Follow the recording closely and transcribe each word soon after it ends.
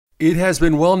It has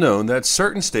been well known that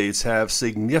certain states have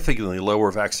significantly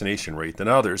lower vaccination rate than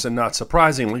others, and not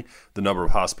surprisingly, the number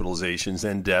of hospitalizations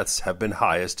and deaths have been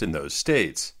highest in those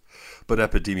states. But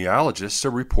epidemiologists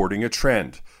are reporting a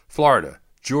trend. Florida,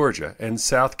 Georgia, and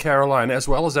South Carolina, as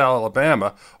well as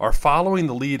Alabama, are following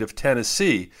the lead of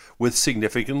Tennessee with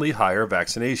significantly higher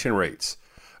vaccination rates.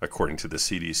 According to the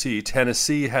CDC,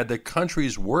 Tennessee had the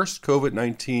country's worst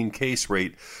COVID-19 case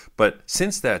rate, but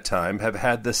since that time have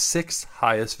had the sixth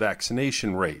highest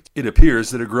vaccination rate. It appears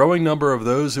that a growing number of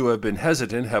those who have been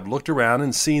hesitant have looked around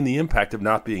and seen the impact of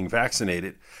not being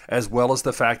vaccinated, as well as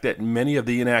the fact that many of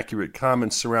the inaccurate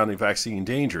comments surrounding vaccine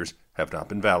dangers have not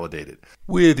been validated.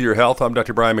 With your health, I'm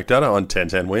Dr. Brian McDonough on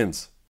 1010 Wins.